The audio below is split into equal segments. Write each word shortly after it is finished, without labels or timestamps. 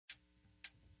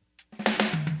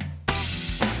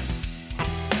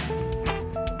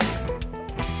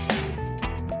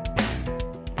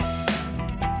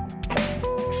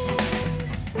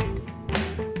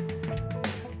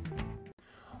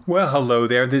Well, hello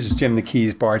there. This is Jim the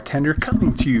Keys bartender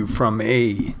coming to you from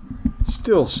a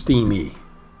still steamy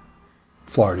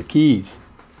Florida Keys.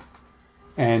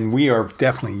 And we are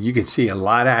definitely, you can see a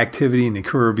lot of activity in the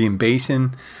Caribbean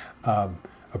Basin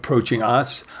approaching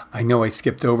us. I know I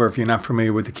skipped over, if you're not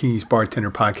familiar with the Keys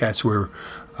Bartender Podcast, we're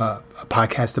a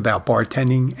podcast about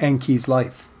bartending and Keys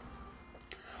life.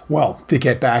 Well, to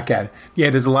get back at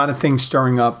it, there's a lot of things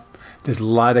stirring up. There's a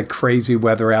lot of crazy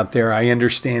weather out there. I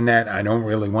understand that. I don't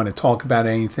really want to talk about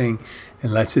anything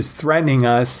unless it's threatening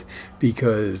us,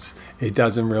 because it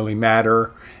doesn't really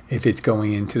matter if it's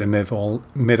going into the middle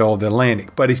of the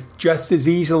Atlantic. But it's just as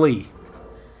easily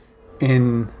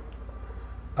in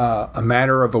a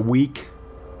matter of a week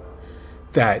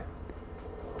that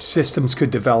systems could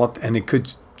develop and it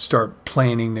could start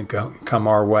planning to come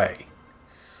our way.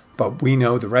 But we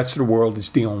know the rest of the world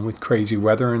is dealing with crazy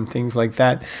weather and things like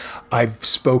that. I've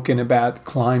spoken about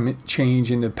climate change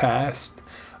in the past.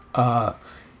 It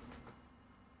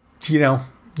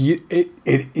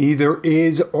either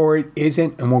is or it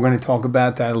isn't, and we're going to talk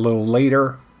about that a little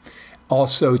later.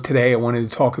 Also, today I wanted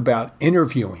to talk about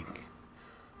interviewing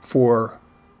for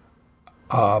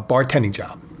a bartending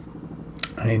job.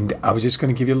 And I was just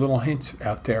going to give you a little hints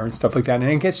out there and stuff like that. And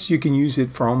I guess you can use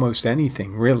it for almost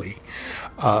anything, really.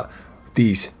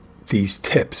 These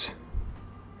tips,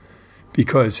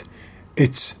 because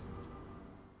it's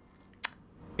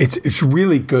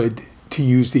really good to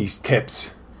use these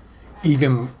tips,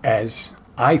 even as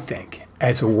I think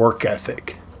as a work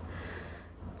ethic.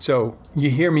 So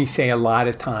you hear me say a lot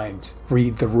of times,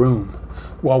 read the room.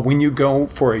 Well, when you go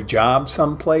for a job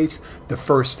someplace, the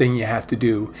first thing you have to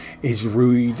do is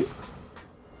read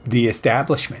the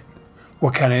establishment.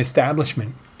 What kind of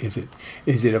establishment is it?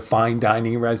 Is it a fine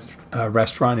dining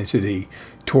restaurant? Is it a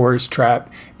tourist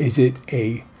trap? Is it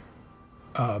a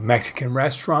Mexican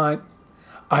restaurant?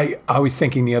 I was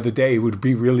thinking the other day it would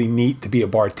be really neat to be a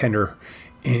bartender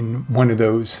in one of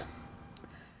those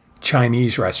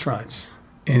Chinese restaurants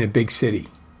in a big city.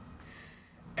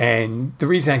 And the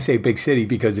reason I say big city,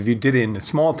 because if you did it in a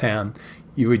small town,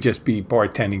 you would just be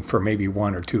bartending for maybe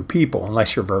one or two people,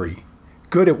 unless you're very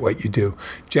good at what you do.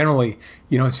 Generally,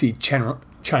 you don't see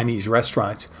Chinese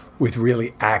restaurants with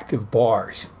really active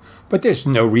bars. But there's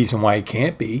no reason why it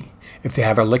can't be. If they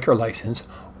have a liquor license,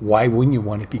 why wouldn't you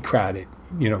want to be crowded?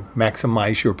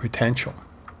 Maximize your potential.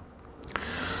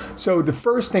 So the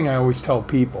first thing I always tell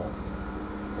people,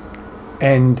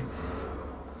 and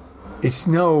it's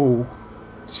no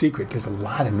secret, there's a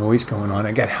lot of noise going on.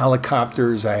 I got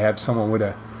helicopters. I have someone with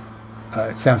it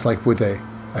sounds like with a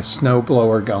snow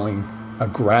blower going, a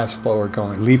grass blower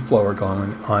going, leaf blower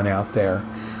going on out there.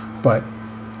 But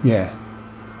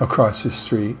across the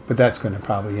street. But that's going to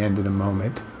probably end in a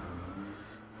moment.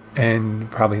 And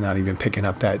probably not even picking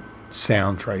up that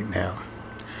sound right now.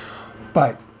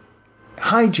 But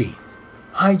hygiene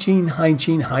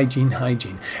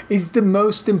is the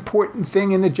most important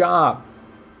thing in the job.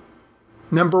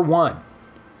 Number one,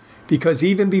 because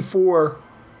even before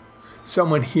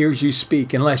someone hears you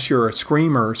speak, unless you're a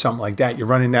screamer or something like that, you're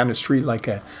running down the street like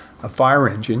a fire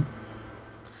engine,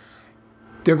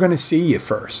 they're going to see you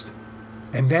first.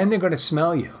 And then they're going to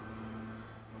smell you.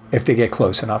 If they get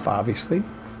close enough, obviously.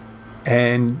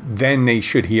 And then they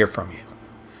should hear from you.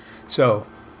 So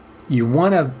you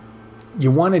want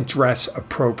to dress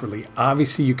appropriately.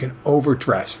 Obviously, you can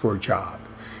overdress for a job.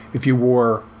 If you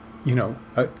wore,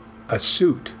 a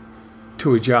suit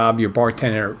to a job, you're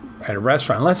bartending at a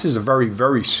restaurant, unless it's a very,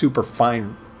 very super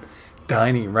fine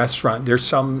dining restaurant,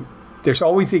 there's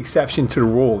always the exception to the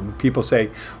rule. And people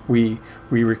say we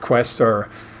request our,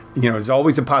 there's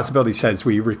always a possibility, says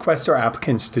we request our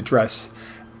applicants to dress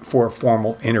for a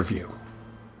formal interview.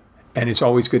 And it's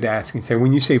always good to ask and say,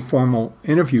 when you say formal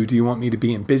interview, do you want me to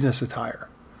be in business attire?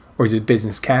 Or is it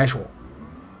business casual?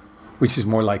 Which is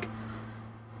more like,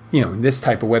 in this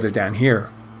type of weather down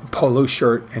here, a polo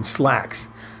shirt and slacks.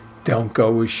 Don't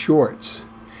go with shorts.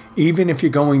 Even if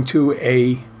you're going to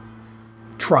a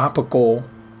tropical,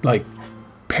 like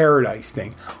paradise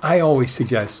thing, I always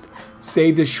suggest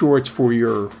save the shorts for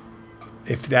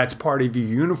if that's part of your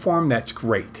uniform, that's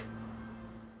great.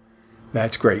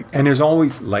 That's great. And there's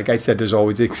always, like I said, there's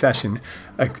always exception.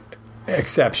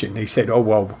 They said, oh,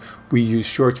 well, we use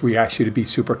shorts. We ask you to be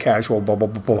super casual, blah, blah,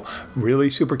 blah, blah.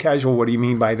 Really super casual? What do you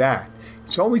mean by that?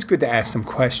 It's always good to ask some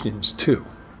questions, too.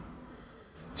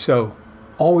 So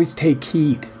always take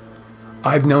heed.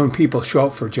 I've known people show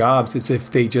up for jobs as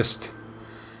if they just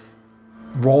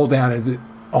rolled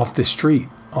off the street,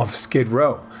 off Skid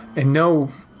Row. And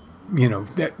no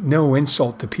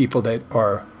insult to people that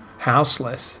are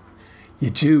houseless. You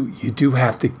do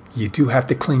have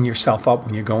to clean yourself up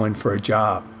when you go in for a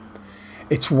job.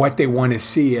 It's what they want to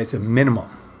see as a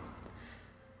minimum.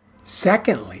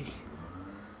 Secondly,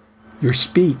 your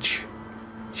speech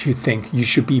you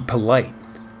should be polite.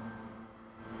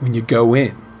 When you go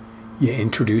in, you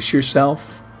introduce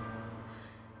yourself.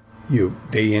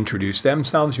 They introduce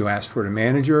themselves. You ask for the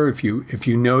manager. If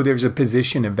you know there's a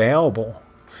position available,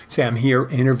 say I'm here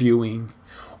interviewing,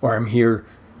 or I'm here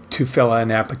to fill out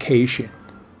an application,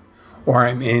 or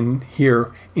I'm in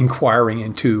here inquiring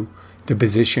into the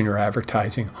position you're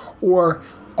advertising, or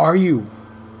are you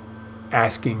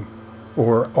asking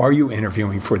or are you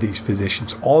interviewing for these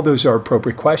positions? All those are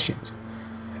appropriate questions,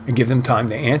 and give them time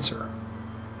to answer.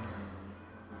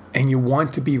 And you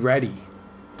want to be ready.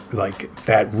 Like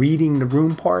that reading the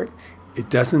room part, it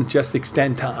doesn't just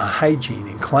extend to hygiene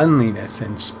and cleanliness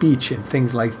and speech and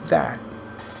things like that.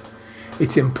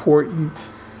 It's important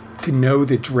to know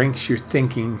the drinks you're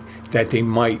thinking that they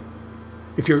might.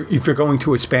 If you're going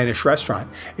to a Spanish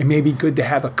restaurant, it may be good to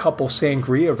have a couple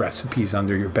sangria recipes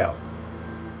under your belt.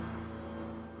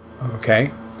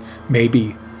 Okay?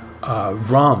 Maybe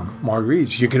rum,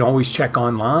 margaritas. You can always check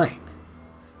online.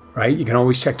 Right? You can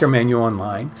always check their menu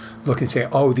online, look and say,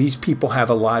 oh, these people have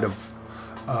a lot of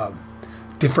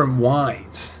different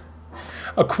wines.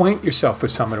 Acquaint yourself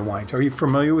with some of the wines. Are you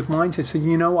familiar with wines? I said,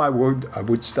 I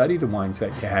would study the wines that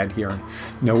you had here and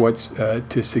know what's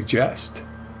to suggest.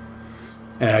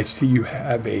 And I see you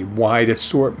have a wide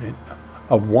assortment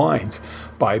of wines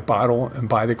by bottle and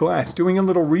by the glass. Doing a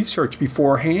little research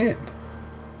beforehand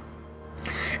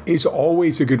is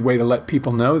always a good way to let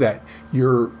people know that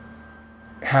you're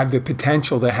have the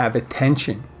potential to have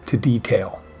attention to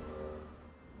detail.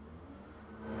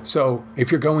 So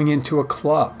if you're going into a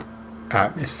club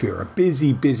atmosphere, a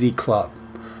busy club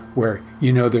where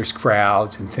there's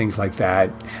crowds and things like that,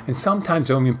 and sometimes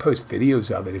don't even post videos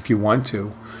of it if you want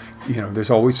to. There's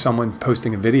always someone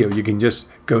posting a video. You can just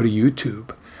go to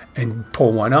YouTube and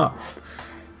pull one up.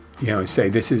 Say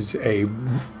this is a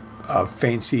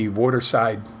fancy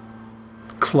waterside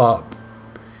club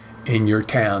in your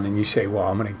town, and you say,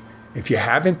 well, if you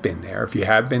haven't been there, if you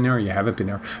have been there or you haven't been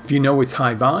there, if you know it's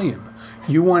high volume,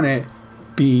 you want to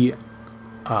be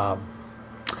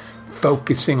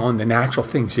focusing on the natural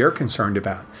things they're concerned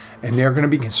about. And they're going to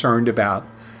be concerned about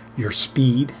your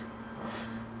speed.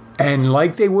 And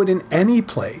like they would in any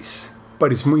place,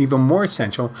 but it's even more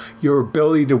essential, your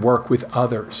ability to work with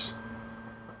others.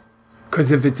 Because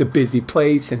if it's a busy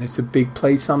place and it's a big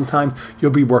place sometimes,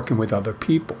 you'll be working with other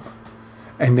people.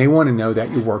 And they want to know that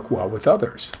you work well with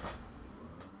others.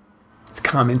 It's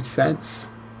common sense.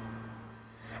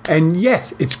 And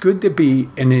yes, it's good to be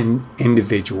an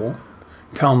individual.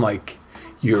 Tell them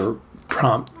you're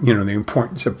prompt, the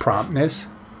importance of promptness.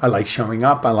 I like showing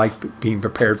up. I like being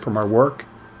prepared for my work.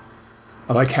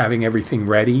 I like having everything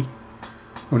ready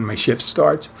when my shift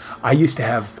starts. I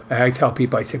tell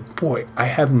people, I say, boy, I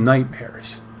have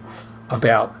nightmares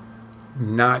about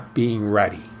not being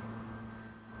ready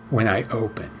when I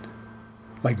open,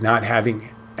 like not having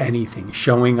anything,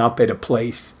 showing up at a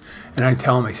place. And I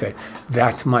tell them, I say,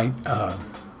 that's my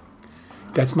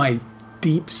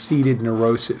deep-seated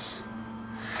neurosis.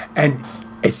 And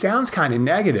it sounds kind of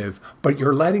negative, but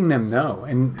you're letting them know.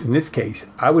 And in this case,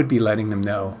 I would be letting them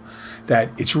know that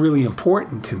it's really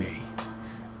important to me.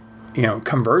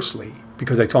 Conversely,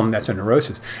 because I told them that's a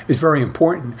neurosis, it's very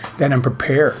important that I'm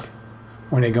prepared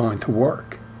when I go into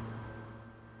work.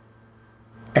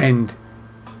 And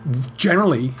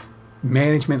generally,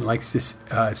 management likes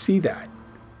to see that.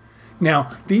 Now,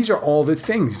 these are all the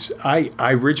things. I'll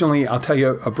tell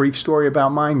you a brief story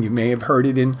about mine. You may have heard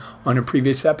it on a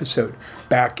previous episode.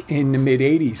 Back in the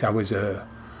mid-'80s, I was a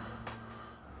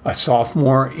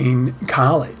sophomore in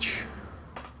college,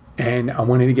 and I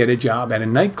wanted to get a job at a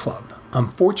nightclub.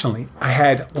 Unfortunately, I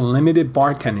had limited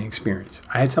bartending experience.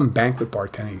 I had some banquet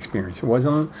bartending experience. It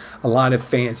wasn't a lot of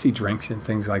fancy drinks and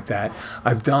things like that.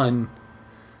 I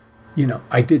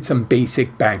did some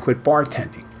basic banquet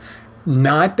bartending.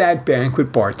 Not that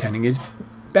banquet bartending is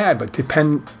bad, but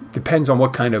depends on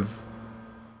what kind of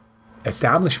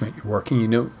establishment you're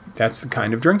working. That's the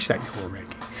kind of drinks that you were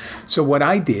making. So what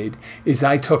I did is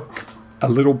I took a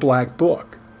little black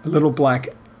book, a little black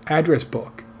address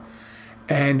book,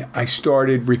 and I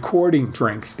started recording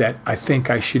drinks that I think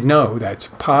I should know that's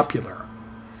popular,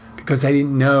 because I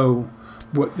didn't know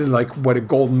what a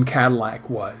golden Cadillac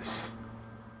was,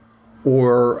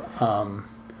 or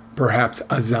perhaps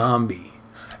a zombie.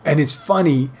 And it's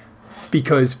funny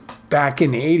because back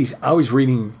in the 80s, I was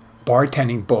reading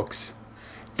bartending books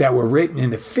that were written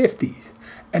in the 50s,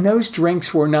 and those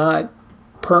drinks were not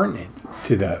pertinent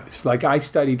to those. Like I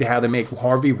studied how to make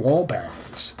Harvey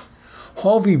Wallbangers.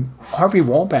 Harvey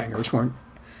Wallbangers weren't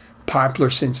popular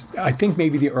since, I think,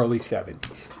 maybe the early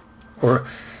 70s or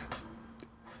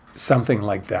something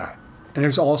like that. And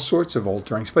there's all sorts of old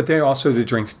drinks, but the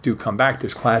drinks do come back.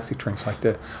 There's classic drinks like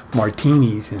the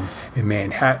martinis and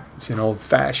Manhattans and old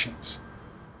fashions.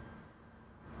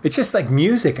 It's just like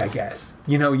music, I guess.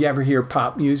 You know, you ever hear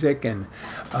pop music and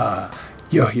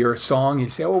you'll hear a song, you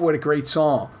say, oh, what a great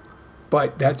song.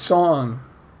 But that song,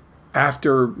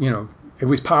 after, it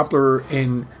was popular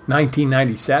in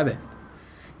 1997.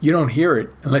 You don't hear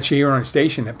it unless you hear it on a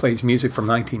station that plays music from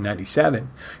 1997,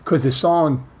 because the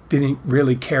song didn't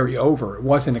really carry over. It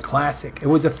wasn't a classic. It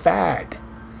was a fad.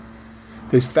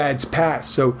 Those fads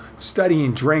passed. So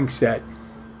studying drinks that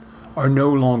are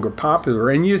no longer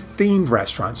popular, and you themed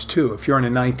restaurants too. If you're in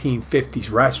a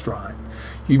 1950s restaurant,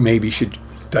 you maybe should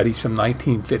study some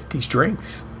 1950s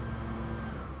drinks.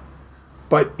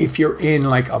 But if you're in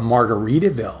like a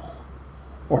Margaritaville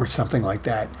or something like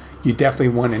that, you definitely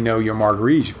want to know your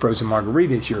margaritas, your frozen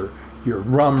margaritas, your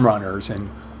rum runners, and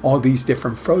all these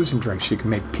different frozen drinks. You can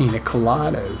make pina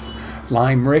coladas,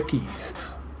 lime rickeys.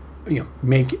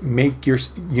 Make your,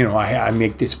 I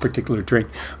make this particular drink.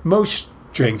 Most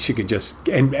drinks you can just,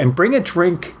 and bring a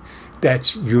drink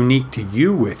that's unique to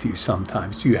you with you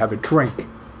sometimes. You have a drink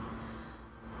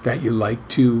that you like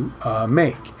to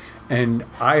make. And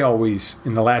I always,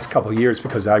 in the last couple of years,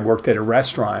 because I worked at a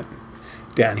restaurant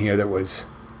down here that was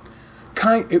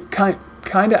kind of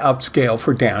upscale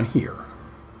for down here.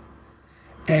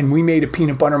 And we made a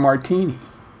peanut butter martini.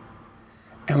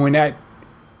 And when that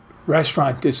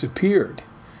restaurant disappeared,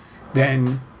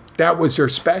 then that was their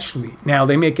specialty. Now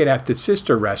they make it at the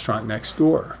sister restaurant next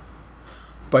door.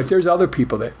 But there's other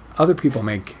people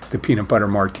make the peanut butter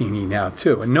martini now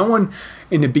too. And no one,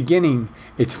 in the beginning,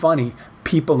 it's funny,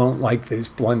 people don't like these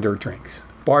blender drinks.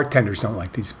 Bartenders don't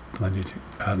like these blended,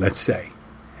 let's say.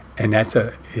 And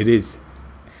the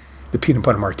peanut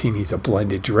butter martini is a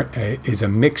blended drink, is a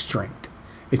mixed drink.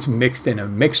 It's mixed in a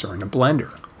mixer, in a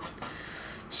blender.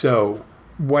 So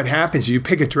what happens, you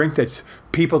pick a drink that's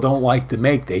people don't like to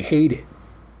make, they hate it.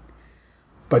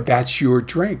 But that's your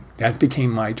drink. That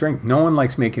became my drink. No one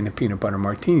likes making the peanut butter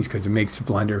martinis because it makes the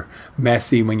blender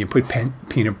messy. When you put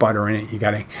peanut butter in it, you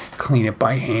got to clean it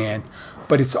by hand.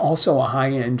 But it's also a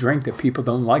high-end drink that people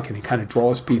don't like, and it kind of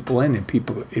draws people in, and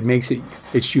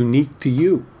it's unique to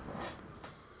you.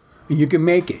 And you can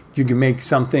make it. You can make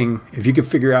something, if you can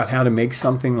figure out how to make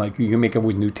something, like you can make it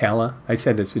with Nutella. I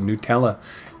said that's a Nutella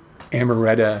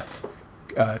amaretto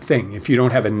thing. If you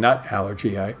don't have a nut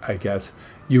allergy, I guess,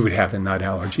 you would have a nut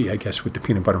allergy, I guess, with the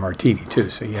peanut butter martini too.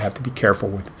 So you have to be careful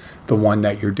with the one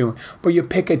that you're doing. But you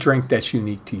pick a drink that's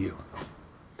unique to you.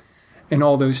 And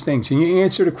all those things. And you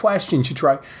answer the questions.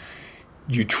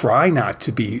 You try not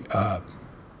to be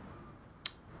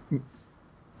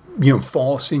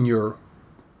false in your,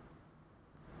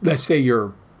 let's say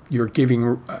you're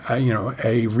giving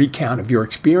a recount of your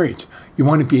experience. You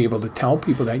want to be able to tell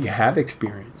people that you have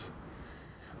experience.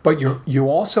 But you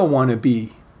also want to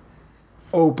be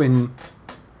open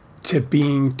to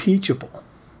being teachable,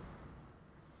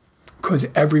 because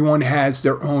everyone has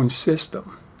their own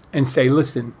system. And say,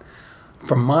 listen,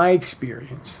 from my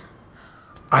experience,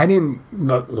 I didn't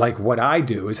like what I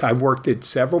do is I've worked at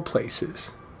several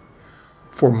places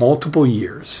for multiple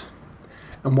years.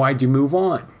 And why'd you move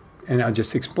on? And I'll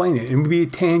just explain it. It would be a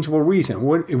tangible reason.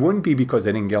 It wouldn't be because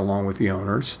I didn't get along with the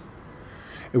owners.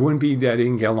 It wouldn't be that I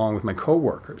didn't get along with my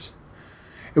coworkers.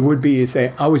 It would be to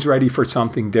say, I was ready for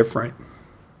something different.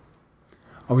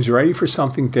 I was ready for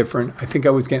something different. I think I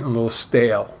was getting a little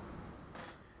stale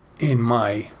in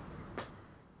my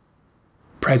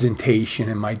presentation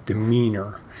and my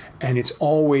demeanor. And it's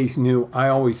always new. I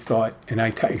always thought, and I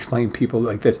explain to people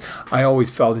like this, I always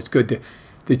felt it's good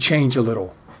to change a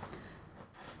little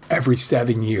every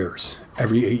 7 years,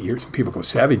 every 8 years. And people go,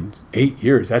 7, 8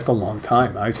 years, that's a long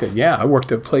time. I said, yeah, I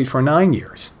worked at a place for 9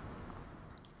 years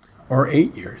or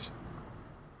 8 years.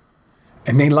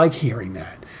 And they like hearing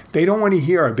that. They don't want to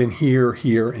hear, I've been here,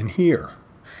 here, and here.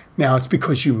 Now, it's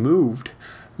because you moved.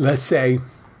 Let's say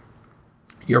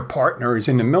your partner is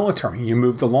in the military. You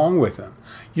moved along with them.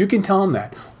 You can tell them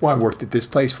that. Well, I worked at this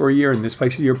place for a year and this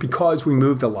place a year because we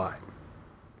moved a lot.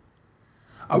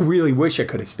 I really wish I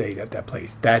could have stayed at that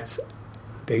place.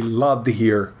 They love to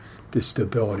hear the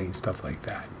stability and stuff like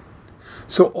that.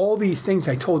 So all these things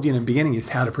I told you in the beginning is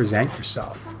how to present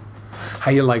yourself,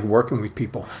 how you like working with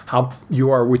people, how you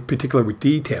are with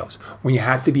details. When you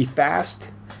have to be fast,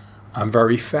 I'm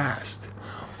very fast.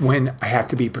 When I have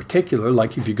to be particular,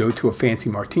 like if you go to a fancy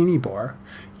martini bar,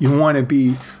 you want to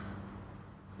be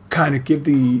kind of give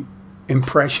the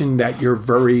impression that you're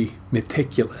very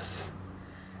meticulous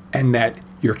and that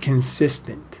you're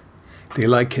consistent. They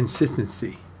like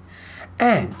consistency.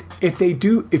 And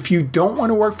if you don't want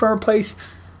to work for a place,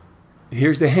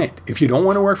 here's the hint. If you don't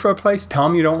want to work for a place, tell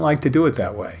them you don't like to do it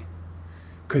that way.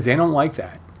 Because they don't like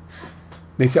that.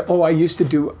 They say, oh, we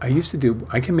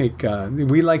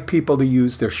like people to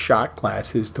use their shot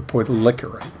glasses to pour the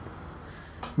liquor in.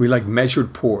 We like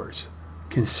measured pours,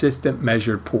 consistent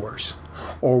measured pours.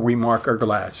 Or we mark our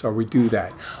glass, or we do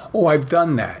that. Oh, I've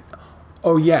done that.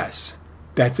 Oh, yes,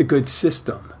 that's a good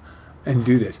system. And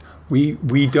do this.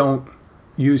 We don't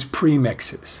use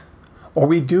premixes. Or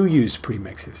we do use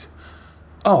premixes.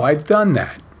 Oh, I've done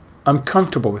that. I'm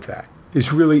comfortable with that.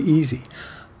 It's really easy.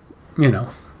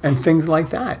 And things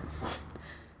like that.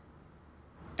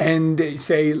 And they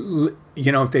say,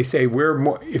 if they say we're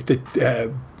more, if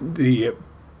the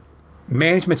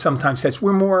management sometimes says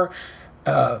we're more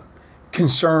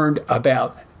concerned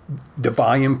about the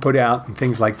volume put out and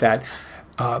things like that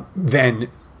than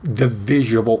the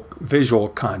visual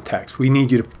context. We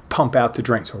need you to pump out the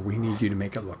drinks, or we need you to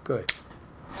make it look good.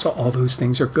 So all those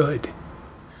things are good.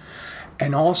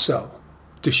 And also,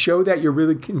 to show that you're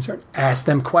really concerned, ask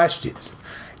them questions.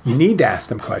 You need to ask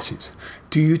them questions.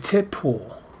 Do you tip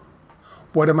pool?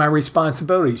 What are my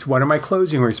responsibilities? What are my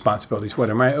closing responsibilities? What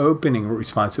are my opening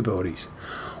responsibilities?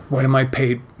 What am I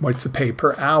paid? What's the pay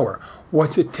per hour?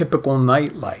 What's a typical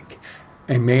night like?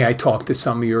 And may I talk to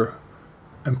some of your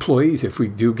employees if we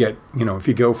do get, if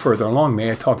you go further along,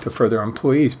 may I talk to further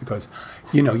employees because,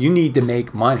 you need to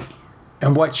make money.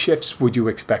 And what shifts would you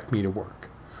expect me to work?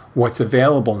 What's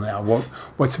available now?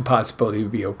 What's the possibility to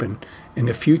be open in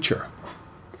the future?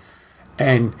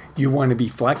 And you want to be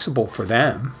flexible for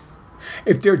them.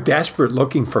 If they're desperate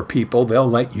looking for people, they'll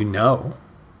let you know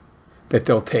that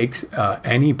they'll take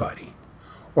anybody.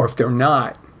 Or if they're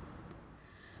not,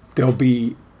 they'll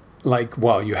be like,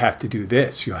 well, you have to do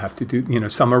this. You have to do,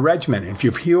 some are regimented. If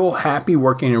you feel happy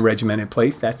working in a regimented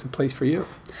place, that's the place for you.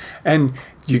 And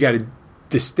you got to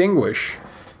distinguish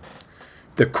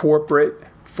the corporate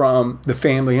from the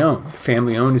family-owned.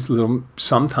 Family-owned is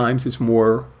sometimes it's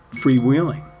more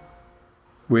freewheeling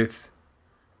with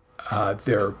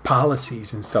their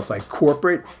policies and stuff like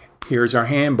corporate. Here's our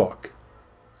handbook.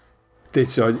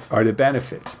 These are the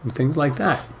benefits and things like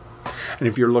that. And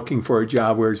if you're looking for a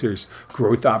job where there's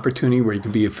growth opportunity, where you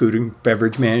can be a food and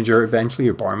beverage manager eventually,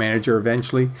 or bar manager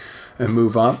eventually, and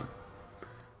move up,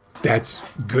 that's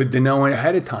good to know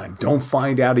ahead of time. Don't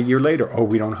find out a year later, oh,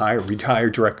 we don't hire. We hire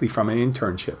directly from an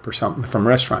internship or something from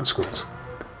restaurant schools.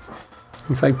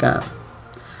 Things like that.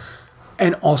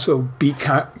 And also be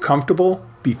comfortable,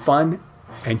 be fun,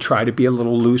 and try to be a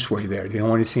little loose while you're there. You don't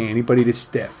want to see anybody that's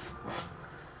stiff.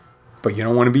 But you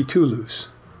don't want to be too loose.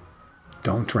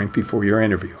 Don't drink before your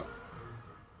interview.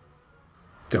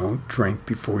 Don't drink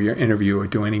before your interview or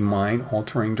do any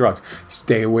mind-altering drugs.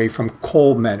 Stay away from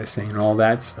cold medicine and all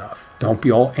that stuff. Don't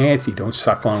be all antsy. Don't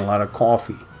suck on a lot of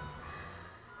coffee.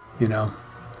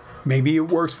 Maybe it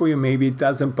works for you, maybe it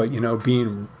doesn't, but,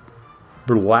 being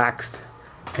relaxed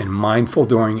and mindful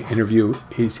during an interview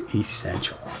is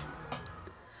essential.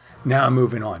 Now I'm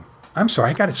moving on. I'm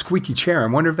sorry, I got a squeaky chair. I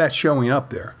wonder if that's showing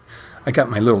up there. I got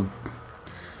my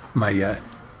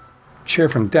chair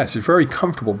from the desk. It's very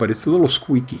comfortable, but it's a little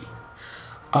squeaky.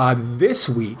 This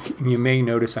week, and you may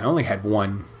notice I only had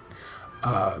one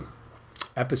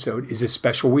episode, is a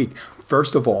special week.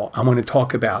 First of all, I want to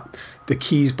talk about the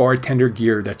Keys bartender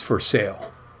gear that's for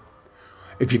sale.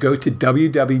 If you go to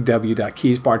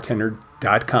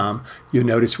www.keysbartender.com, you'll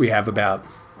notice we have about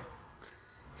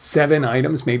 7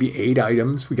 items, maybe 8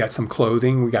 items. We got some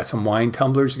clothing, we got some wine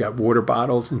tumblers, we got water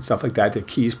bottles and stuff like that. The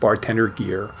Keys bartender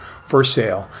gear for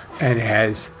sale, and it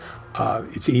has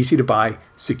it's easy to buy,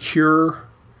 secure.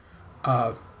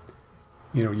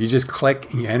 You just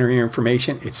click and you enter your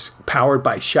information. It's powered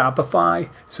by Shopify,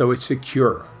 so it's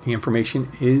secure. The information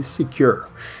is secure.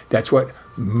 That's what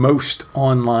most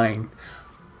online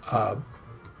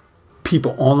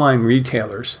online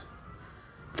retailers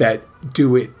that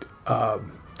do it.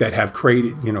 That have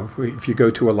created, if you go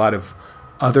to a lot of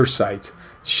other sites,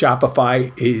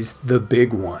 Shopify is the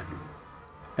big one.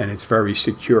 And it's very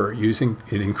secure. It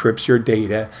encrypts your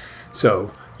data.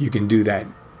 So you can do that.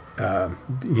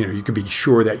 You can be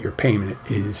sure that your payment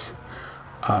is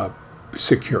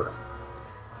secure.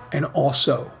 And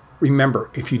also, remember,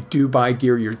 if you do buy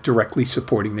gear, you're directly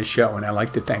supporting the show. And I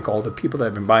like to thank all the people that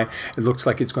have been buying. It looks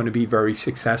like it's going to be very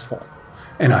successful.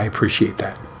 And I appreciate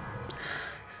that.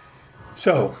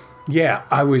 So, yeah,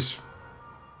 I was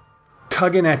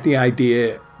tugging at the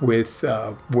idea with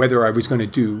whether I was going to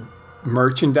do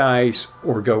merchandise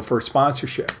or go for a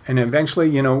sponsorship. And eventually,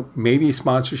 maybe a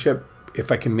sponsorship, if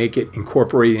I can make it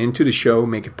incorporated into the show,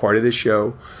 make it part of the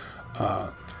show,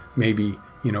 maybe,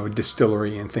 a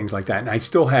distillery and things like that. And I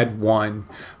still had one,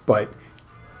 but,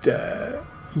 I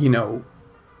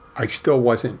still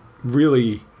wasn't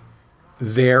really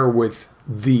there with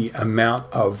the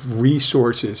amount of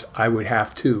resources I would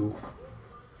have to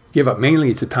give up.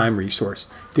 Mainly it's a time resource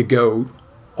to go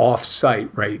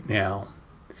off-site right now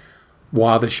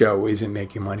while the show isn't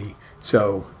making money.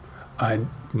 So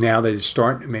now that it's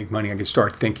starting to make money, I can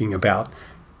start thinking about,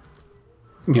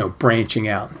 branching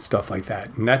out and stuff like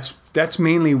that. And that's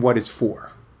mainly what it's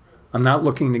for. I'm not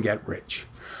looking to get rich.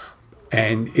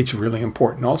 And it's really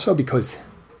important also because,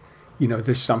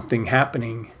 there's something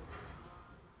happening.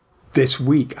 This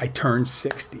week, I turned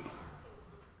 60.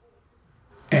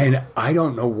 And I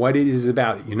don't know what it is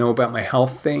about it. About my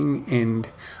health thing in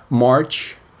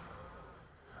March.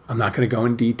 I'm not going to go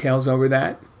in details over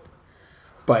that.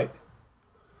 But,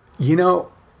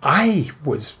 I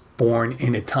was born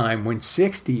in a time when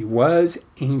 60 was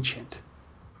ancient.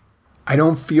 I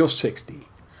don't feel 60.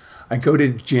 I go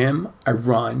to the gym, I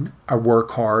run, I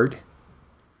work hard.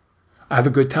 I have a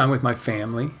good time with my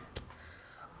family.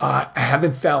 I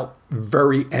haven't felt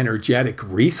very energetic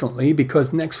recently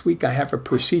because next week I have a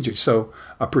procedure. So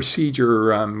a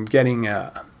procedure, I'm going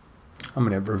to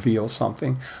reveal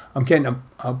something. I'm getting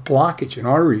a blockage, an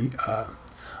artery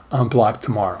unblocked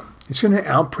tomorrow. It's going to be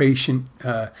an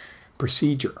outpatient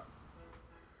procedure.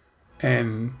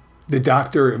 And the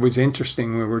doctor, it was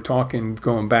interesting when we were talking,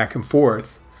 going back and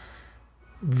forth,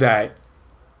 that,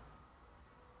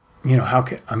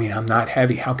 I'm not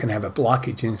heavy. How can I have a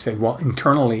blockage? And he said, well,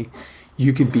 internally,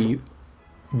 you could be,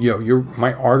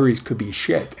 my arteries could be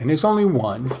shit. And there's only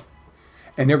one.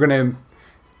 And they're going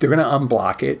to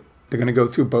unblock it. They're going to go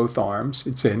through both arms.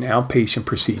 It's an outpatient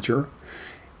procedure.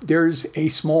 There's a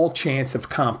small chance of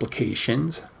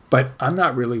complications, but I'm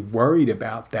not really worried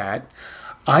about that.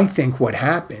 I think what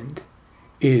happened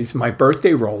is my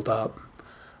birthday rolled up.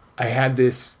 I had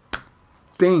this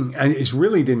thing, and it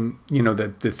really didn't,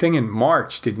 the thing in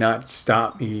March did not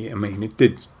stop me. I mean,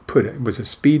 it was a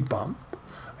speed bump.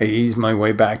 I eased my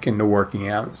way back into working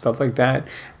out and stuff like that.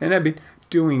 And I've been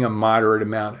doing a moderate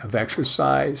amount of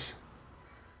exercise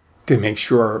to make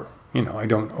sure, I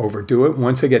don't overdo it.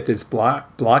 Once I get this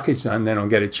blockage done, then I'll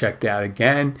get it checked out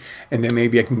again. And then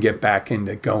maybe I can get back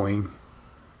into going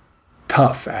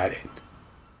tough at it.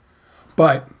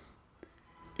 But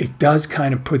it does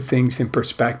kind of put things in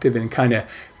perspective and kind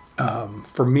of,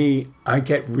 for me, I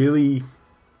get really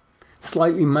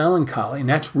slightly melancholy. And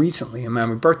that's recently on my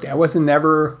birthday. I wasn't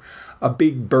never a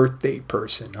big birthday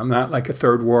person. I'm not like a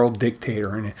third world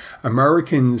dictator. And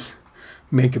Americans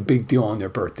make a big deal on their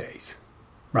birthdays,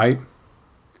 right?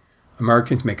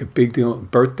 Americans make a big deal on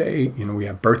birthday. We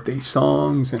have birthday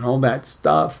songs and all that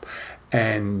stuff.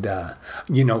 And,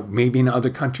 maybe in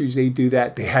other countries they do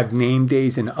that. They have name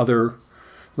days in other,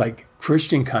 like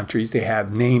Christian countries, they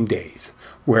have name days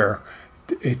where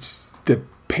it's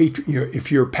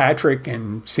if you're Patrick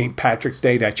and St. Patrick's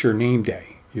Day, that's your name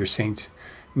day, your saint's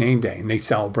name day, and they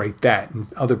celebrate that.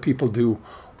 And other people do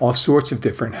all sorts of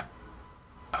different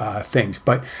things.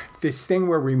 But this thing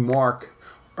where we mark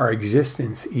our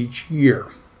existence each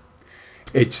year,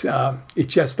 it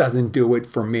just doesn't do it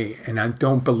for me. And I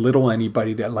don't belittle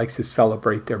anybody that likes to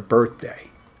celebrate their birthday.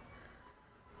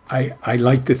 I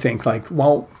like to think like,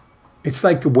 well, it's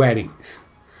like weddings.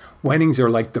 Weddings are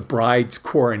like the bride's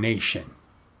coronation,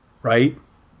 right?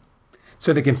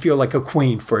 So they can feel like a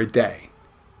queen for a day.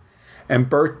 And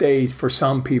birthdays for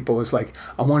some people is like,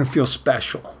 I want to feel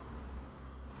special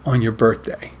on your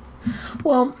birthday.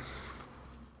 Well,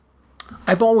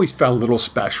 I've always felt a little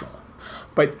special,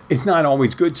 but it's not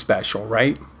always good special,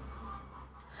 right?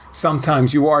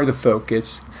 Sometimes you are the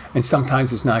focus, and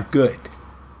sometimes it's not good.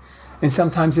 And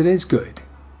sometimes it is good,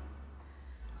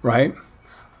 right?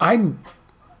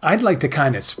 I'd like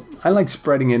to I like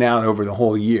spreading it out over the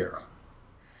whole year.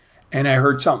 And I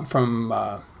heard something from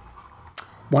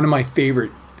one of my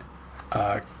favorite,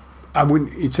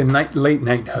 it's a late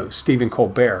night host, Stephen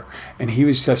Colbert, and he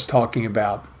was just talking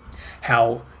about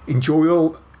how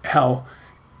enjoyable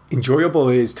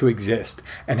it is to exist,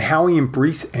 and how he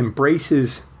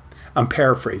embraces, I'm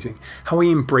paraphrasing, how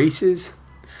he embraces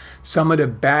some of the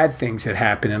bad things that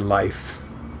happen in life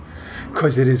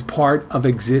because it is part of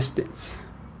existence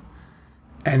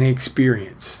and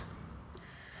experience.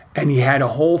 And he had a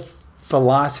whole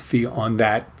philosophy on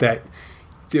that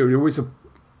there was a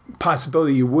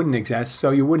possibility you wouldn't exist,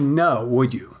 so you wouldn't know,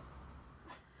 would you?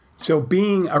 So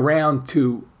being around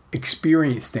to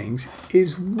experience things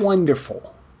is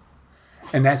wonderful.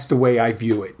 And that's the way I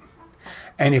view it.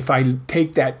 And if I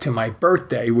take that to my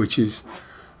birthday, which is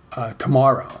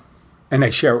tomorrow, and I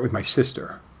share it with my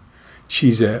sister.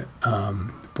 She's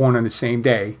born born on the same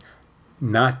day,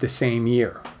 not the same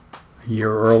year. A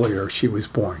year earlier, she was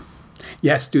born.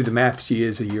 Yes, do the math, she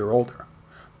is a year older.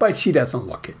 But she doesn't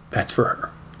look it. That's for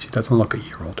her. She doesn't look a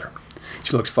year older.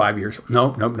 She looks 5 years old.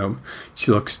 No.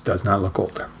 She does not look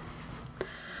older.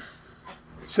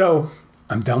 So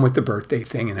I'm done with the birthday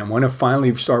thing, and I want to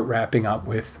finally start wrapping up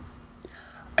with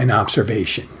an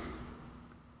observation.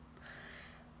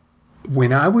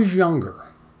 When I was younger,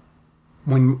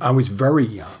 when I was very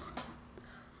young,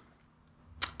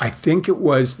 I think it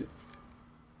was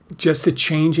just the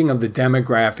changing of the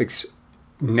demographics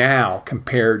now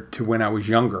compared to when I was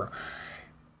younger.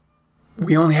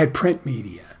 We only had print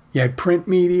media. You had print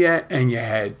media and you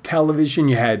had television.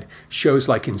 You had shows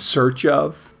like In Search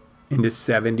Of in the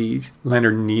 70s.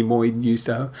 Leonard Nimoy used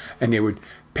to, and they would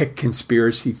pick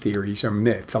conspiracy theories or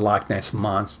myth, the Loch Ness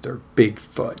Monster,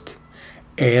 Bigfoot,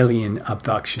 alien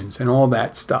abductions, and all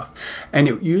that stuff. And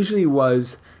it usually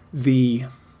was the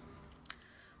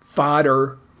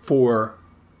fodder for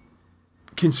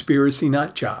conspiracy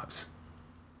nut jobs.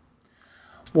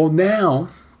 Well, now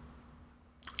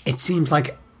it seems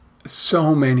like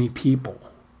so many people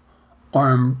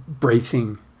are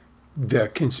embracing the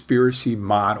conspiracy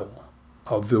model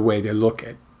of the way they look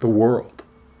at the world.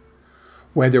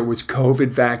 Whether it was COVID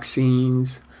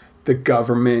vaccines, the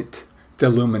government, the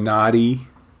Illuminati,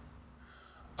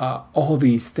 all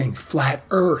these things, flat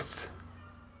Earth.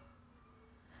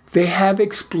 They have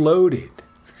exploded.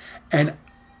 And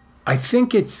I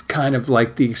think it's kind of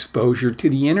like the exposure to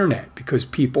the internet, because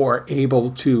people are able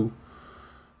to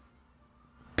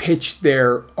pitch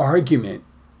their argument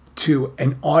to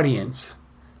an audience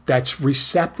that's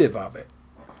receptive of it.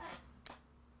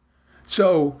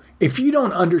 So if you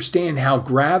don't understand how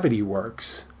gravity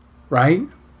works, right?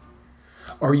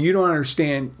 Or you don't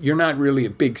understand, you're not really a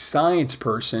big science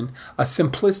person, a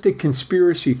simplistic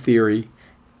conspiracy theory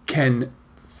can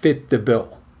fit the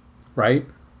bill, right?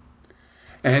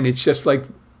 And it's just like,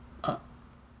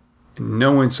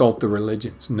 no insult to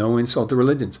religions, no insult to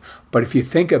religions. But if you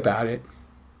think about it,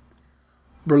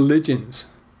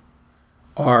 religions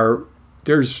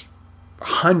there's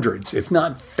hundreds, if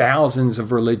not thousands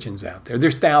of religions out there.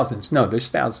 There's thousands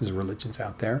of religions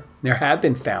out there. There have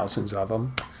been thousands of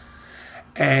them.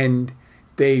 And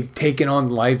they've taken on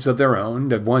lives of their own.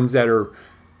 The ones that are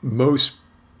most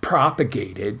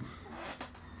propagated,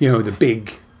 the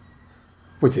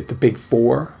big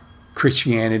four: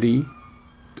 Christianity,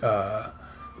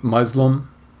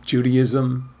 Muslim,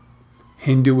 Judaism,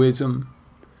 Hinduism.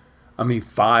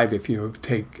 Five if you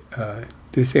take, did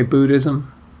they say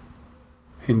Buddhism?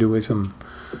 Hinduism,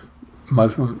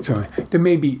 Muslim. So there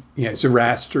may be,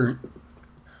 Zoroaster,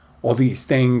 all these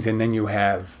things. And then you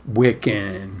have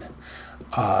Wiccan,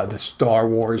 the Star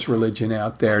Wars religion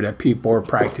out there that people are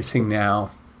practicing now.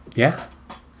 Yeah.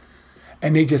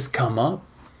 And they just come up.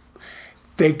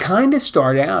 They kind of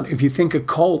start out, if you think a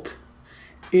cult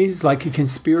is like a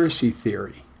conspiracy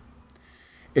theory.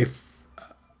 If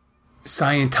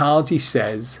Scientology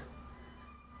says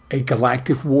a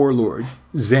galactic warlord,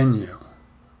 Xenu,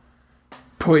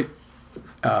 put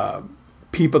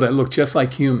people that look just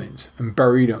like humans and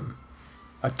buried them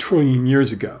 1 trillion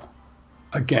years ago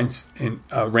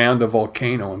around a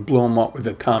volcano and blew them up with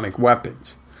atomic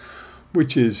weapons,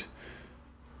 which is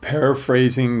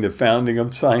paraphrasing the founding of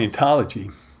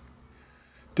Scientology.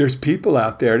 There's people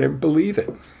out there that believe it.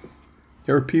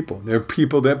 There are people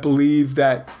that believe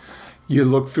that you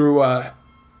look through a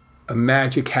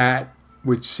magic hat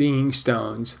with seeing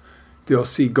stones, they'll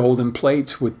see golden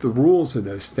plates with the rules of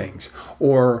those things.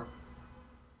 Or,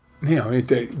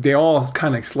 they all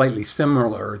kind of slightly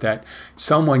similar, that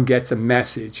someone gets a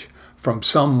message from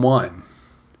someone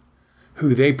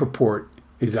who they purport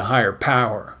is a higher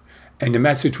power, and the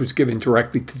message was given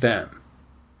directly to them.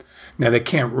 Now, they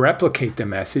can't replicate the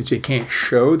message. They can't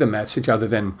show the message other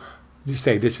than to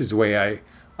say, this is the way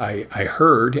I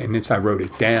heard, and I wrote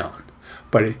it down.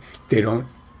 But they don't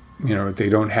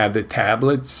have the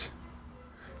tablets.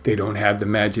 They don't have the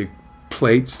magic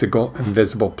plates, the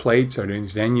invisible plates, or the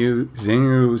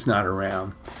Xenu's not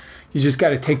around. You just got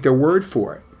to take their word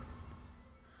for it.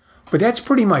 But that's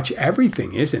pretty much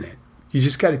everything, isn't it? You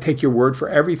just got to take your word for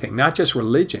everything, not just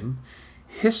religion,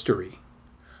 history,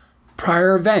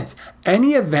 prior events.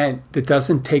 Any event that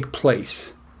doesn't take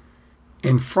place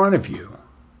in front of you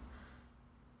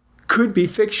could be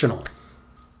fictional.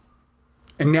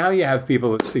 And now you have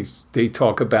people that they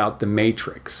talk about the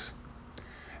Matrix,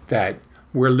 that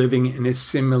we're living in a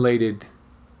simulated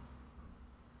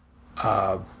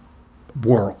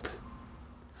world,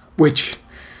 which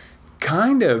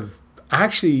kind of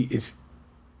actually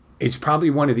it's probably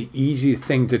one of the easiest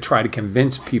things to try to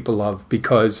convince people of,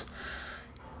 because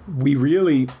we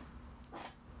really,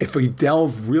 if we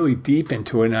delve really deep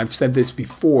into it, and I've said this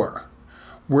before,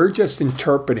 we're just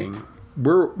interpreting,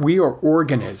 we are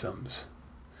organisms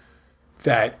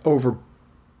that over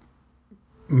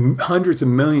hundreds of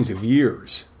millions of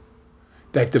years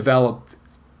that developed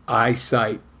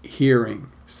eyesight, hearing,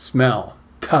 smell,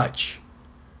 touch,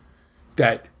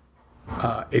 that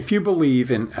if you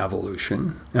believe in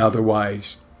evolution,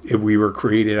 otherwise we were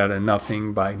created out of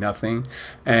nothing by nothing,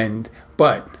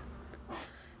 but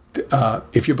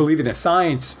if you believe in a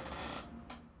science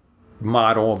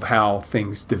model of how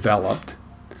things developed,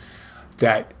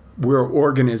 that we're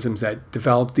organisms that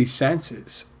develop these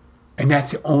senses, and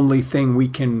that's the only thing we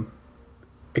can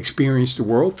experience the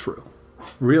world through.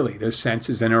 Really, those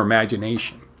senses and our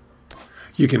imagination.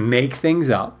 You can make things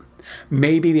up.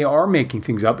 Maybe they are making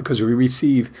things up because we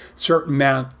receive certain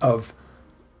amount of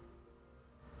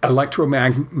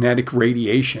electromagnetic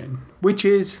radiation, which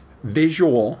is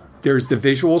visual. There's the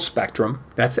visual spectrum.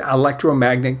 That's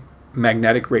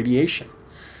electromagnetic radiation.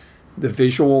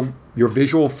 Your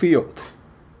visual field.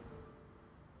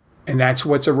 And that's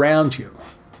what's around you.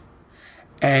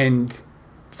 And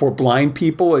for blind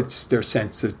people, it's their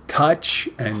sense of touch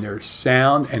and their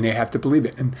sound, and they have to believe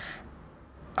it. And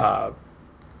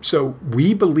so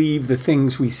we believe the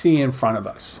things we see in front of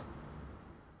us.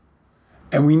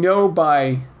 And we know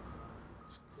by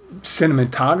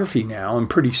cinematography now, and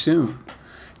pretty soon,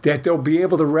 that they'll be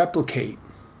able to replicate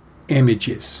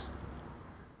images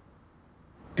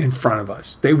in front of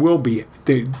us. They will be.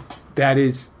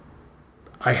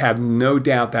 I have no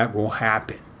doubt that will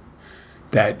happen.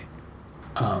 That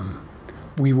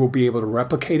we will be able to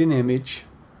replicate an image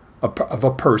of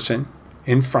a person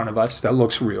in front of us that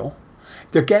looks real.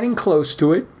 They're getting close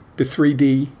to it, the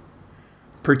 3D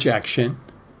projection,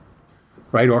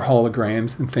 right, or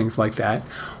holograms and things like that.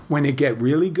 When they get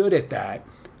really good at that,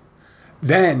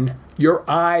 then your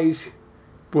eyes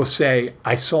will say,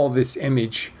 I saw this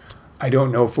image. I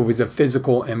don't know if it was a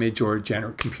physical image or a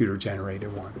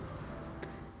computer-generated one.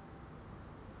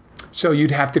 So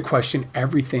you'd have to question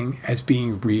everything as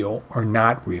being real or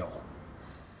not real.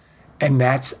 And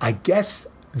I guess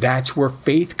that's where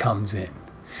faith comes in.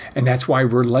 And that's why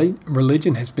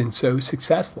religion has been so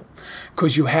successful.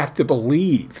 Because you have to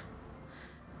believe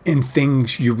in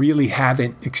things you really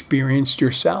haven't experienced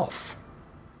yourself.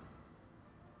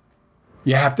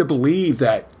 You have to believe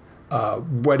that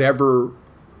whatever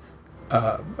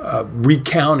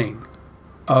recounting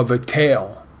of a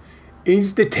tale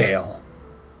is the tale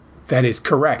that is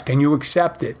correct, and you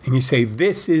accept it, and you say,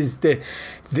 this is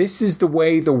the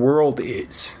way the world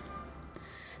is.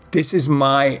 This is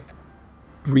my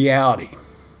reality.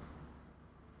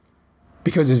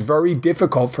 Because it's very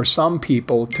difficult for some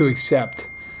people to accept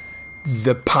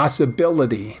the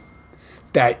possibility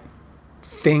that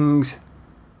things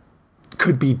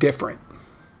could be different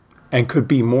and could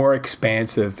be more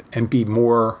expansive and be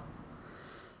more,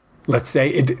 let's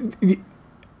say,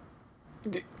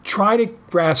 try to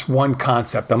grasp one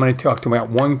concept. I'm going to talk about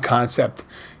one concept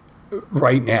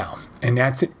right now, and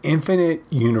that's an infinite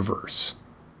universe.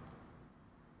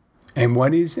 And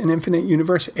what is an infinite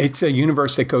universe? It's a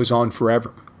universe that goes on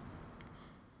forever.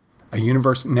 A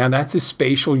universe, now that's a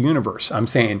spatial universe. I'm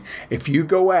saying if you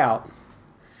go out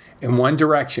in one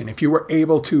direction, if you were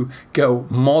able to go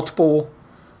multiple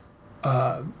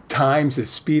times the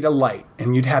speed of light,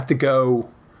 and you'd have to go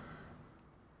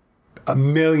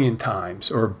 1,000,000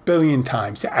 times or 1,000,000,000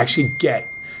 times to actually get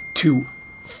to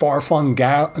far-flung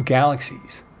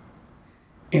galaxies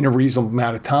in a reasonable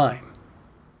amount of time,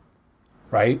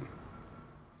 right?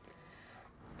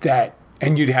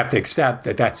 And you'd have to accept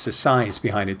that that's the science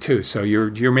behind it too. So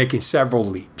you're making several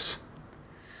leaps.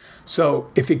 So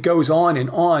if it goes on and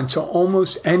on, so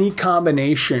almost any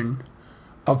combination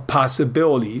of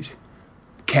possibilities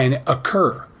can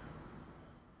occur.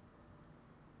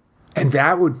 And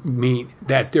that would mean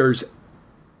that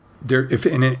if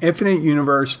in an infinite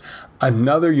universe,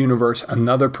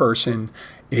 another person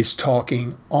is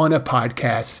talking on a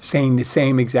podcast saying the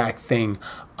same exact thing.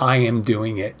 I am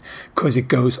doing it, because it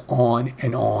goes on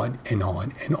and on and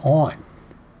on and on.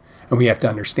 And we have to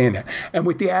understand that. And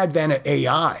with the advent of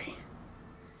AI,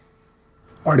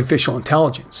 artificial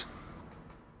intelligence,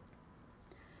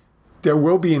 there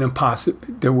will be a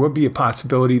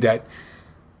possibility that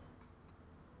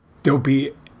there'll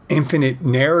be infinite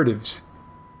narratives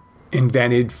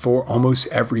invented for almost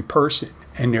every person,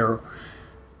 and their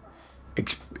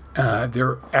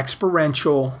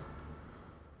experiential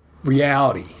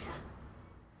reality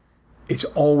is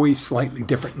always slightly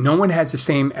different. No one has the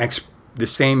same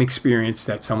experience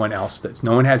that someone else does.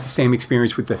 No one has the same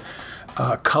experience with the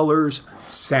colors,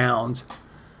 sounds,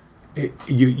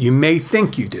 You may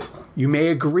think you do. You may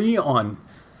agree on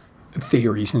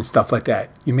theories and stuff like that.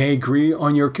 You may agree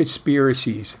on your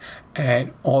conspiracies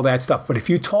and all that stuff. But if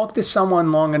you talk to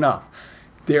someone long enough,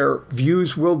 their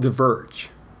views will diverge.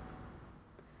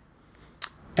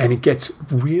 And it gets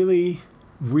really,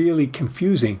 really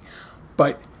confusing.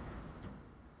 But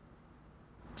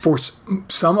for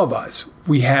some of us,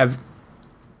 we have,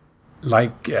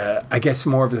 like, I guess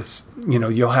more of this,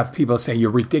 you'll have people say,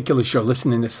 you're ridiculous, you're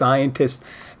listening to scientists.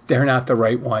 They're not the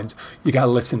right ones. You got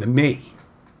to listen to me.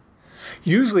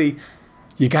 Usually,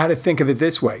 you got to think of it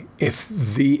this way. If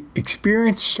the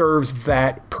experience serves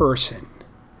that person,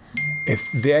 if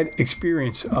that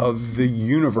experience of the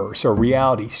universe or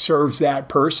reality serves that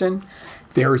person,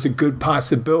 there is a good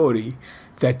possibility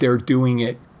that they're doing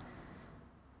it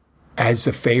as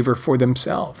a favor for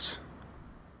themselves.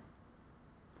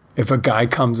 If a guy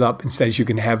comes up and says you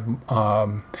can have,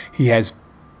 he has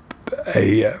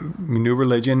a new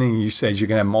religion and he says you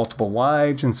can have multiple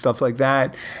wives and stuff like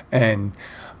that, and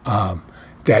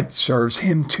that serves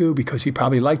him too because he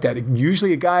probably liked that.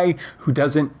 Usually a guy who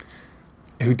doesn't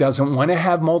want to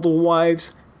have multiple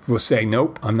wives will say,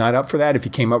 nope, I'm not up for that. If he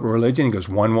came up with religion, he goes,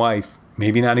 one wife,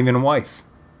 maybe not even a wife.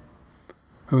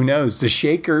 Who knows? The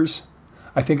Shakers,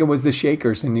 I think it was the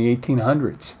Shakers in the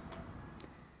 1800s.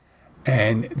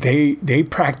 And they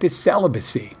practiced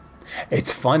celibacy.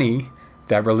 It's funny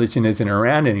that religion isn't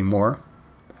around anymore.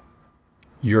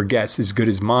 Your guess is as good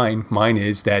as mine. Mine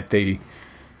is that they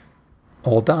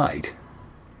all died.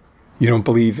 You don't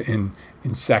believe in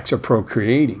sex or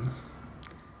procreating,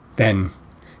 then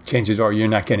chances are you're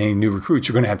not getting any new recruits.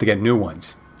 You're going to have to get new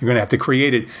ones. You're going to have to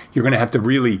create it. You're going to have to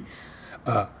really,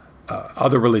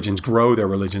 other religions grow their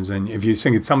religions. And if you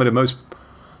think it's some of the most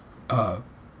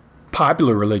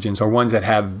popular religions are ones that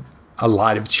have a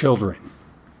lot of children,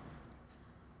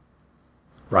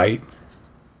 right?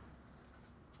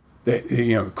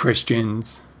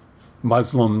 Christians,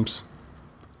 Muslims,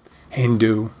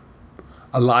 Hindu,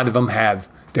 a lot of them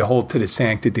they hold to the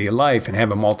sanctity of life and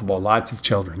have a multiple, lots of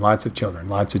children. So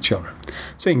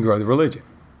you can grow the religion.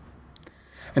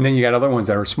 And then you got other ones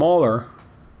that are smaller,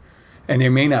 and they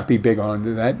may not be big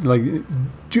on that. Like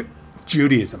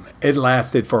Judaism, it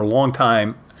lasted for a long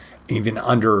time, even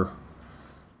under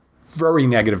very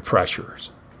negative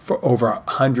pressures for over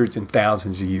hundreds and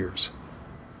thousands of years.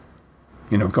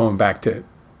 Going back to,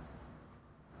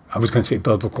 I was going to say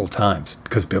biblical times,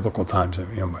 because biblical times,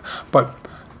 but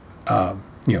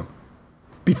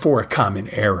before a common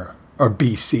era, or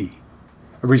BC.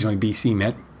 Originally BC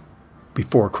meant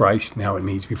before Christ, now it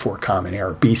means before common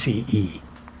era, BCE.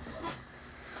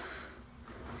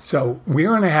 So we're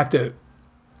going to have to,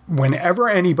 whenever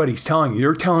anybody's telling you,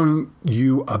 they're telling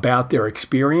you about their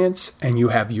experience, and you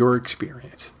have your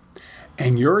experience.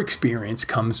 And your experience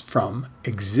comes from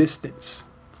existence.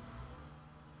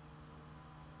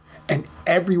 And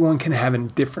everyone can have a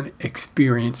different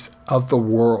experience of the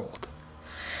world.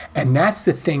 And that's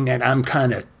the thing that I'm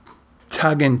kind of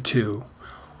tugging to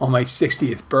on my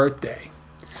 60th birthday.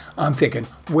 I'm thinking,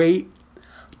 wait,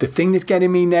 the thing that's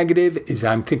getting me negative is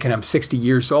I'm thinking I'm 60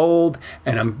 years old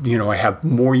and I have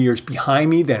more years behind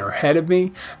me than are ahead of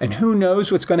me. And who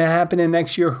knows what's going to happen in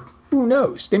next year? Who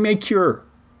knows? They may cure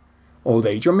old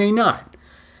age or may not.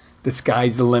 The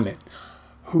sky's the limit.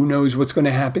 Who knows what's going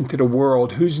to happen to the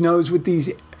world? Who knows what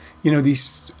these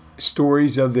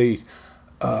stories of these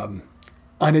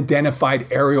unidentified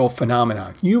aerial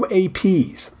phenomena,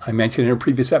 UAPs. I mentioned in a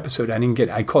previous episode.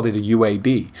 I called it a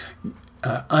UAB,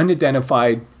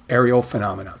 unidentified aerial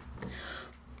phenomena.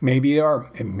 Maybe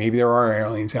there are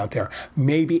aliens out there.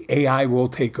 Maybe AI will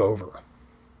take over.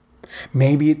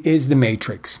 Maybe it is the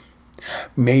Matrix.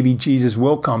 Maybe Jesus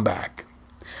will come back.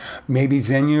 Maybe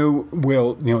Xenu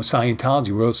will, Scientology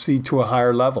will see to a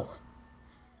higher level.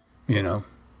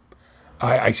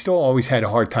 I still always had a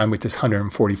hard time with this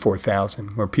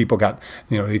 144,000, where people got,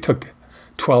 they took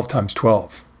 12 times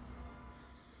 12.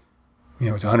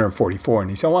 It's 144.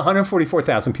 And he said,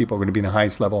 144,000 people are going to be in the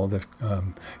highest level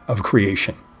of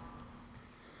creation.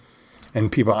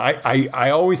 And people, I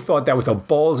always thought that was a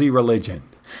ballsy religion.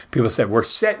 People said,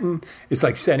 it's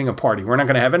like setting a party. We're not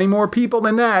going to have any more people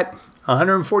than that.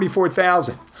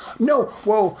 144,000. No,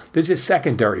 well, there's a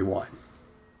secondary one.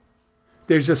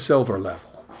 There's a silver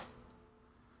level.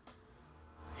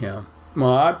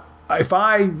 Well, if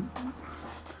I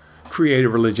create a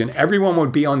religion, everyone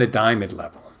would be on the diamond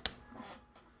level.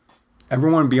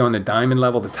 Everyone would be on the diamond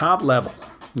level, the top level.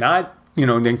 Not,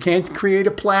 they can't create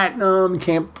a platinum,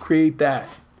 can't create that.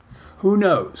 Who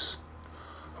knows?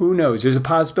 There's a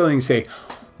possibility to say,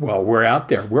 well, we're out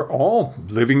there. We're all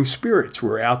living spirits.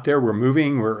 We're out there. We're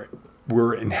moving.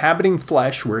 we're inhabiting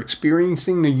flesh. We're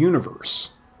experiencing the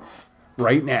universe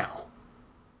right now.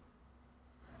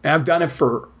 And I've done it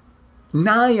for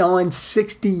nigh on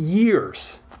 60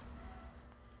 years.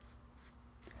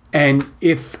 And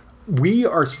if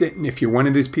you're one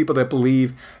of these people that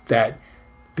believe that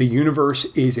the universe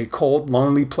is a cold,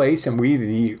 lonely place and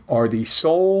we are the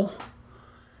sole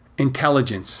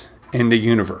intelligence in the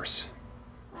universe.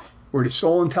 We're the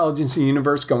sole intelligence in the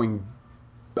universe going,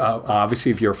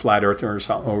 obviously if you're a flat earther or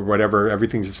something, or whatever,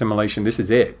 everything's a simulation, this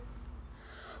is it.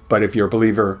 But if you're a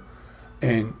believer,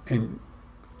 and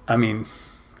I mean,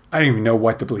 I don't even know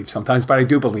what to believe sometimes, but I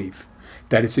do believe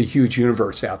that it's a huge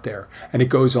universe out there and it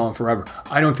goes on forever.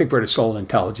 I don't think we're the sole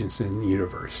intelligence in the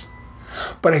universe.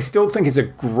 But I still think it's a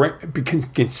great, because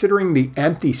considering the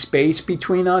empty space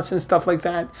between us and stuff like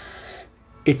that,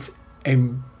 it's a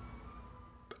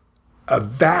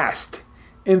vast,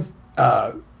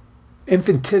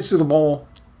 infinitesimal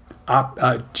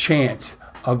chance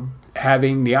of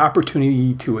having the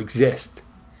opportunity to exist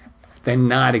than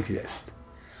not exist.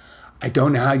 I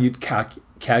don't know how you'd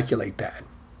calculate that.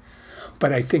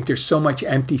 But I think there's so much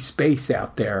empty space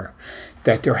out there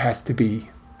that there has to be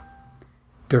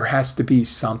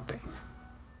something.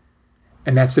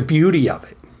 And that's the beauty of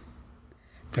it.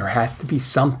 There has to be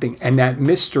something. And that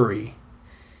mystery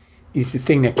is the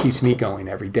thing that keeps me going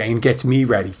every day and gets me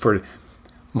ready for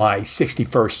my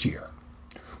 61st year.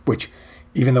 Which,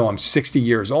 even though I'm 60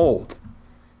 years old,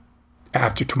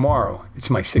 after tomorrow, it's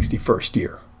my 61st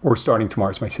year. Or starting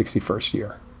tomorrow is my 61st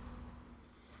year.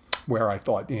 Where I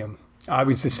thought, I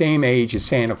was the same age as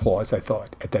Santa Claus, I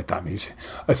thought, at that time.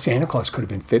 A Santa Claus could have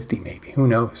been 50, maybe. Who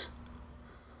knows?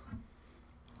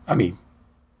 I mean,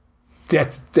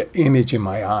 that's the image in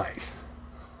my eyes.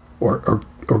 Or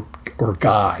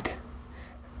God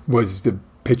was the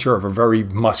picture of a very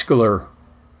muscular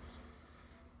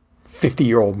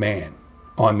 50-year-old man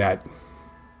on that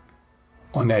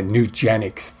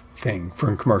Nugenics thing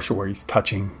for a commercial where he's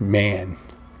touching man,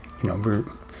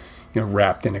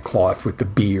 wrapped in a cloth with the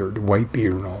beard, white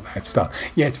beard and all that stuff.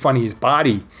 Yeah, it's funny. His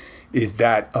body is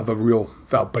that of a real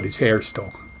felt, but his hair is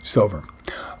still silver.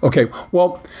 Okay,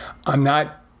 well, I'm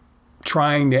not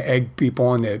trying to egg people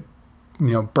on the,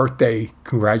 birthday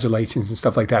congratulations and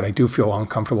stuff like that. I do feel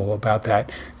uncomfortable about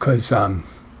that because I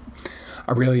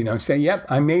really don't say, yep,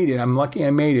 I made it. I'm lucky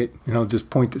I made it. Just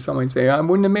point to someone and say, I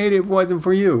wouldn't have made it if it wasn't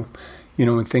for you,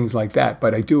 and things like that.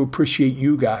 But I do appreciate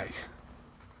you guys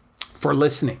for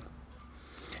listening.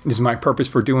 This is my purpose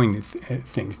for doing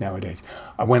things nowadays.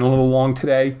 I went a little long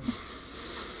today.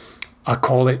 I'll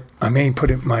call it,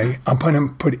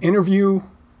 put interview,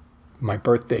 my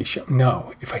birthday show.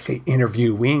 No, if I say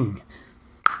interviewing,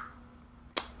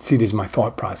 see, this is my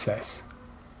thought process.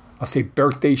 I'll say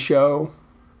birthday show,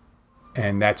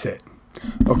 and that's it.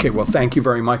 Okay, well, thank you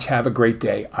very much. Have a great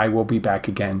day. I will be back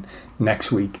again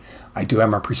next week. I do have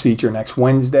my procedure next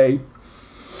Wednesday.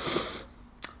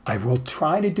 I will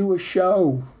try to do a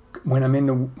show when I'm in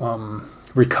the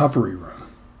recovery room.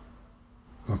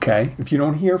 Okay? If you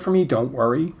don't hear from me, don't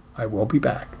worry. I will be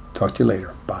back. Talk to you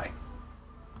later. Bye.